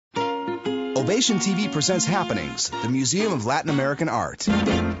Ovation TV presents Happenings, the Museum of Latin American Art.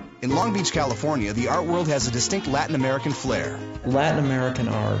 In Long Beach, California, the art world has a distinct Latin American flair. Latin American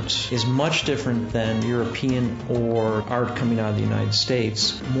art is much different than European or art coming out of the United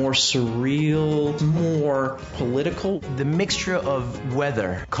States. More surreal, more political. The mixture of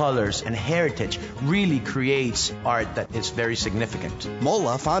weather, colors, and heritage really creates art that is very significant.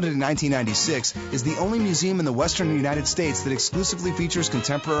 MOLAA, founded in 1996, is the only museum in the western United States that exclusively features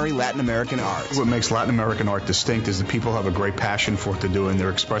contemporary Latin American art. What makes Latin American art distinct is that people have a great passion for what they're doing.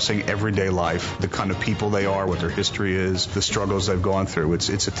 They're expressing everyday life, the kind of people they are, what their history is, the struggles they've gone through.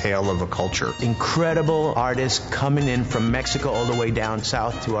 It's a tale of a culture. Incredible artists coming in from Mexico all the way down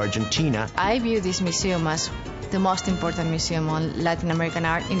south to Argentina. I view this museum as the most important museum on Latin American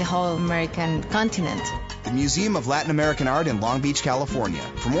art in the whole American continent. The Museum of Latin American Art in Long Beach, California.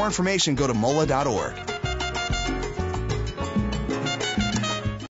 For more information, go to MOLAA.org.